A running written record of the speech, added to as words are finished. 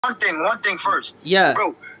one thing first. Yeah.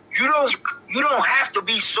 Bro, you don't have to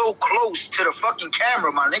be so close to the fucking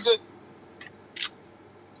camera, my nigga.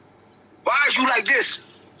 Why is you like this?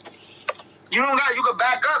 You can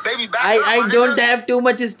back up, baby. Back up. I don't have too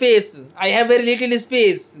much space. I have very little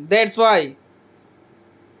space. That's why.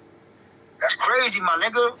 That's crazy, my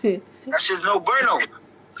nigga. That's just no bueno.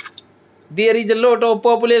 There is a lot of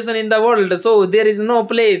population in the world, so there is no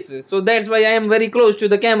place. So that's why I am very close to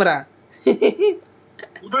the camera.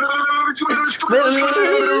 Where are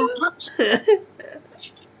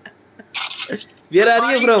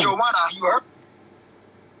you from? Joanna, you heard?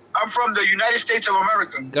 I'm from the United States of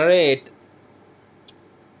America. Great.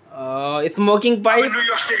 Smoking pipe? I'm in New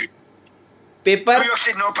York City. Paper? New York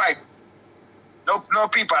City, no pipe. No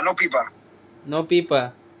pipa, no pipa. No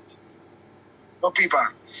pipa. No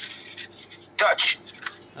pipa. Dutch.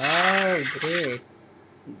 Oh, great.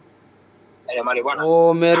 Marijuana.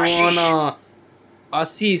 Oh, marijuana.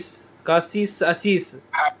 Assis. Cassis, assis.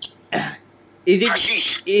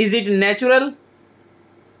 Is it natural?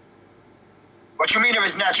 What you mean if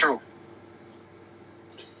it's natural?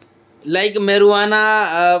 Like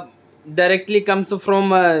marijuana directly comes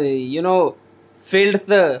from,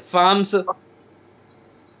 fields, farms.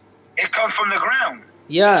 It comes from the ground.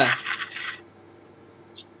 Yeah.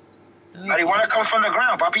 Marijuana comes from the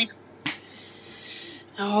ground, papi.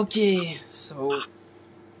 Okay, so...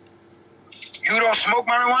 You don't smoke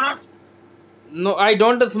marijuana? No, I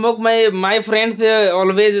don't smoke. My friends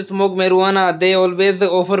always smoke marijuana. They always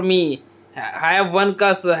offer me, have one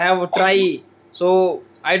cuss, have try. So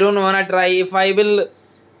I don't wanna try. If I will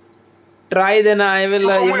try, then I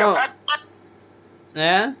will,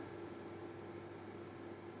 Yeah.